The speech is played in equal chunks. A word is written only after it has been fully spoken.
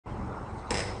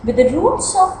With the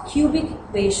roots of cubic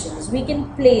equations, we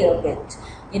can play a bit.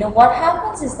 What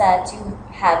happens is that you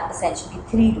have essentially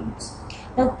 3 roots.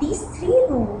 Now, these 3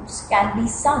 roots can be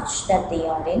such that they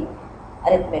are in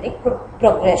arithmetic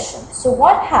progression. So,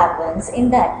 what happens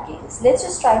in that case? Let's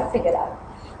just try to figure out.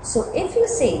 So, if you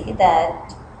say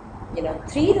that,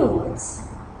 3 roots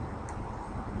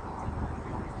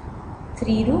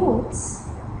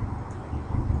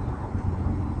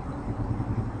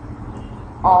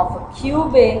of a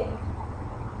cubic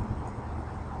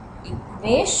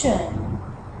equation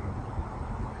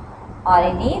are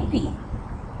in AP.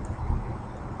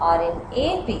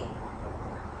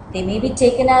 They may be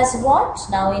taken as what?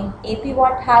 Now in AP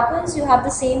what happens? You have the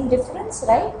same difference,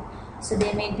 right? So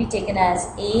they may be taken as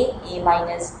A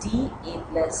minus D, A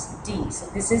plus D. So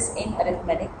this is in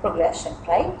arithmetic progression,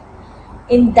 right?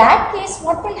 In that case,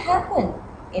 what will happen?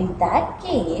 In that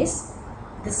case,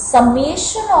 the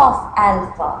summation of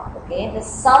alpha, okay, the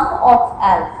sum of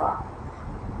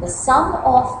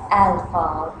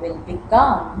alpha will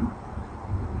become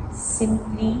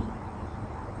simply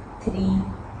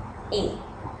 3A.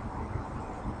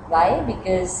 Why?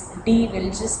 Because D will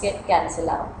just get cancelled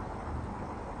out.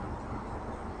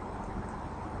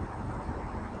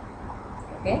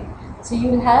 Okay, so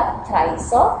you will have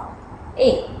thrice of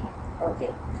A.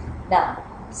 Okay, now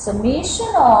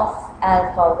summation of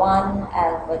alpha 1,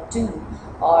 alpha 2,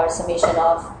 or summation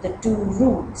of the 2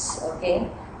 roots, okay,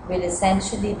 will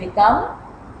essentially become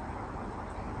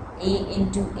A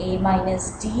into A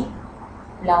minus D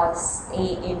plus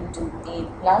A into A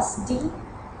plus D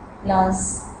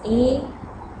plus A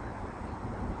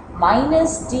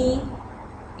minus D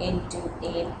into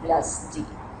A plus D,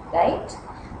 right?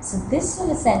 So this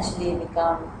will essentially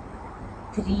become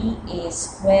 3A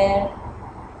square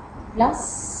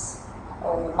plus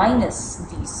minus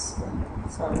D square,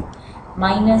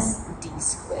 minus D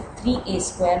square, 3A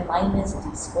square minus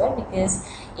D square, because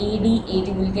AD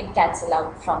will get cancelled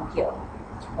out from here.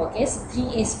 Okay, so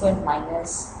 3A square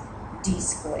minus D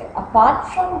square. Apart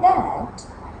from that,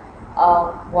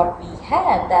 what we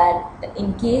have that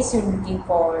in case you're looking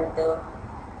for the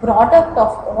product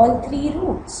of all 3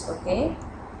 roots, okay,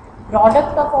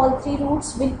 product of all 3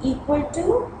 roots will equal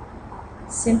to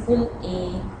simple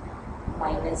A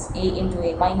into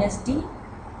A minus D,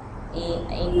 A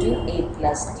into A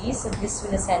plus D. So this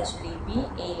will essentially be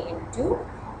A into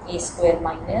A square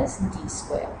minus D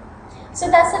square. So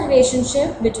that's the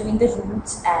relationship between the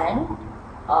roots and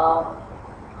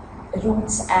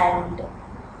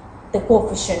the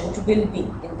coefficient will be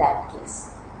in that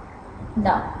case.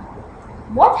 Now,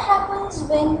 what happens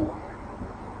when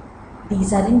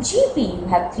these are in GP? You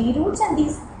have 3 roots and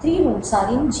these 3 roots are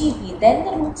in GP. Then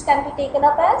the roots can be taken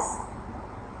up as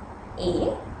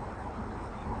A.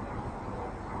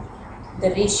 The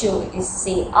ratio is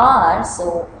say R.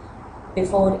 So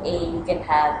before A you can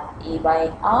have A by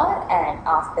R, and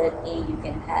after A you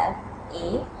can have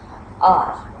A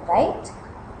R, right?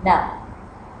 Now,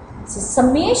 so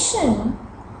summation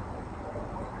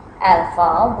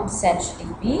alpha would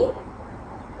essentially be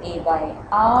A by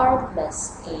R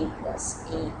plus A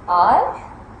R.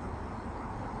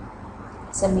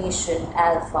 Summation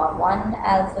alpha 1,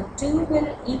 alpha 2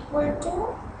 will equal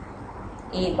to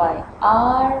A by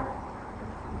R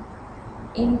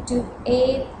into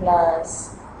A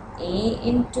plus A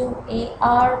into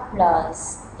AR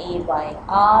plus A by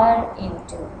R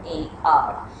into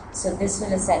AR. So this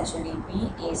will essentially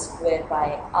be A square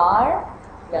by R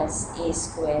plus A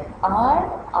square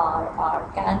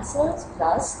R cancels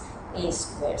plus A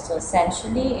square. So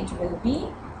essentially it will be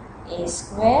A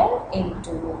square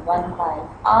into 1 by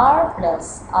R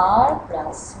plus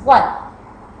 1.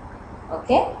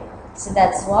 Okay, so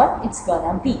that's what it's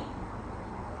gonna be.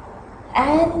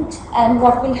 And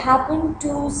what will happen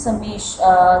to summation?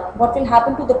 What will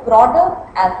happen to the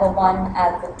product alpha 1,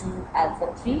 alpha 2,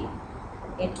 alpha 3?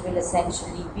 It will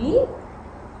essentially be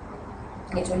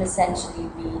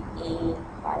A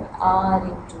by R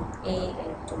into A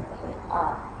into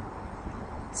AR.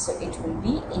 So it will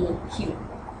be A cube.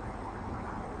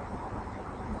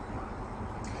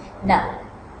 Now,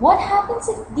 what happens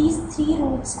if these 3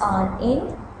 roots are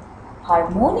in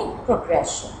harmonic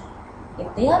progression?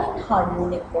 If they are in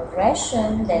harmonic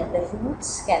progression, then the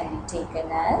roots can be taken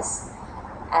as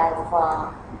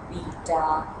alpha,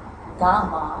 beta,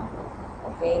 gamma,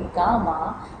 okay,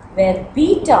 gamma, where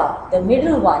beta, the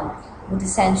middle one, would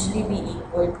essentially be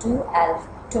equal to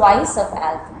twice of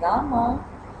alpha gamma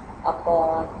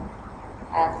upon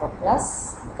alpha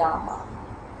plus gamma.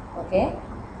 Okay,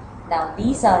 now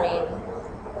these are in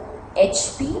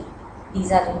HP,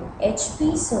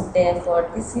 so therefore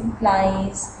this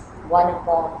implies 1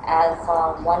 upon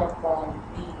alpha, 1 upon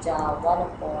beta, 1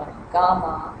 upon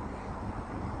gamma.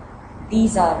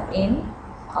 These are in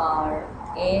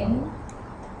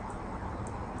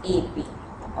AP,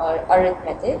 or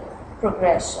arithmetic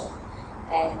progression,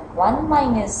 and 1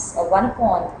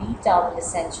 upon beta will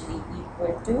essentially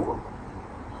equal to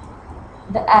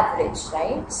the average,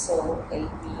 right? So it will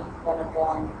be 1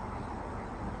 upon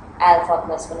alpha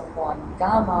plus 1 upon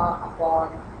gamma upon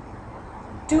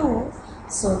 2.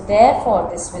 So therefore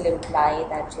this will imply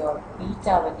that your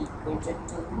beta will equal to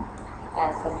 2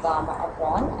 alpha gamma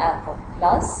upon alpha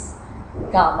plus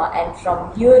gamma, and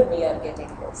from here we are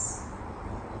getting this.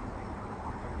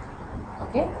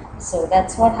 Okay, so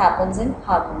that's what happens in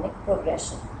harmonic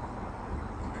progression.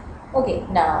 Okay,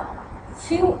 now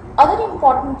few other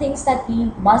important things that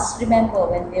we must remember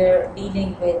when we are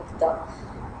dealing with the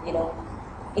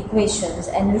equations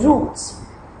and roots.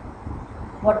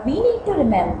 What we need to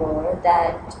remember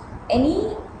that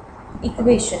any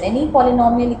equation, any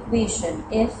polynomial equation,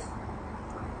 if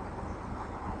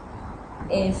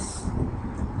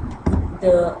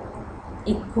the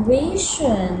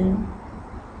equation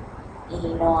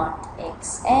a0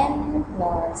 xn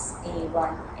plus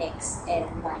a1 xn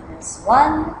minus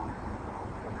 1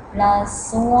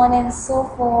 plus so on and so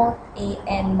forth,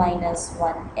 an minus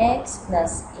 1x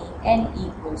plus an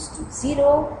equals to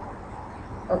 0,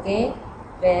 okay,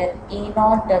 where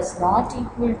a0 does not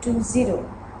equal to 0,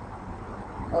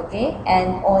 okay,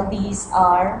 and all these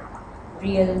are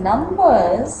real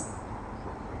numbers.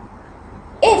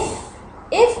 If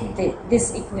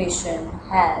this equation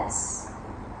has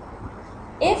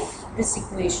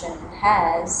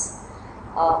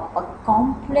a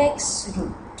complex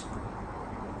root.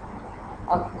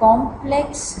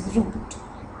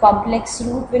 Complex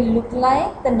root will look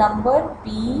like the number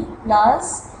p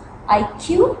plus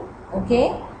iq, okay,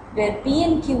 where p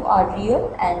and q are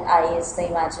real and I is the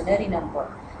imaginary number.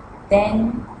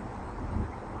 Then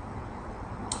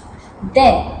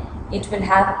it will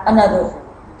have another root.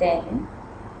 Then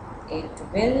it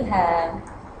will have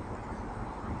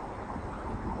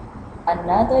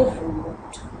another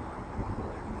root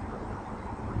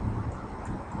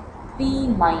p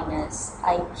minus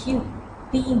iq.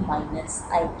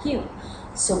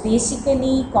 So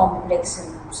basically complex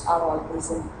roots are always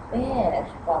in pair.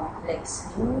 Complex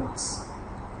roots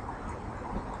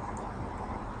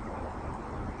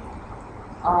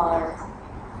are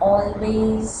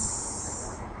always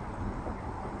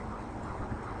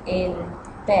in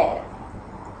pair.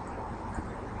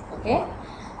 Okay,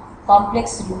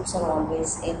 complex roots are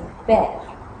always in pair.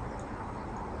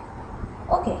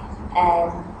 Okay,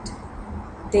 and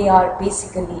they are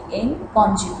basically in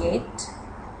conjugate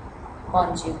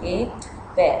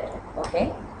pair.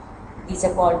 Okay, these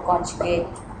are called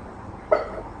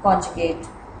conjugate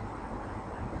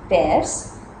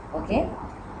pairs. Okay,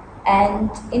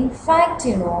 and in fact,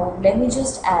 let me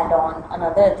just add on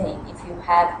another thing. If you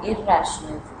have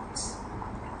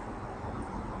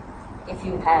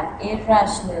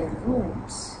irrational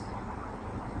roots,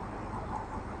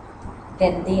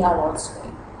 then they are also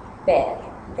in pair.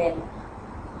 Then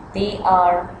they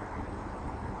are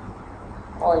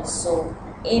also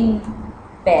in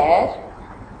pair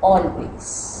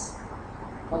always.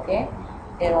 Okay,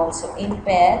 they're also in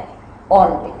pair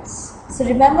always. So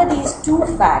remember these two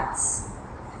facts.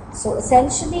 So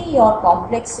essentially your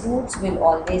complex roots will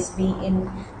always be in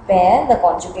pair, the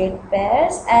conjugate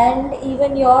pairs, and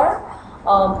even your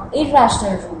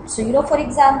irrational roots. So for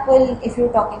example, if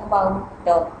you're talking about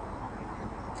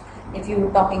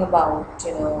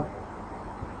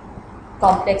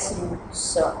complex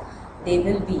roots, they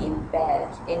will be in pair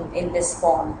in this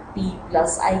form, p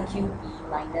plus iq, p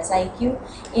minus iq.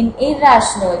 In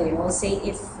irrational, say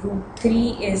if root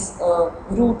 3 is a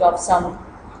root of some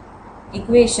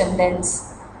equation, then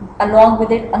along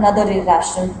with it another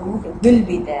irrational root will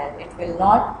be there. It will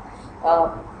not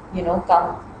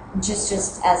come just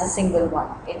as a single one.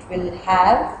 It will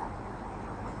have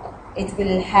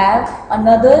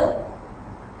another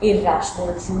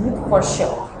irrational root for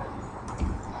sure.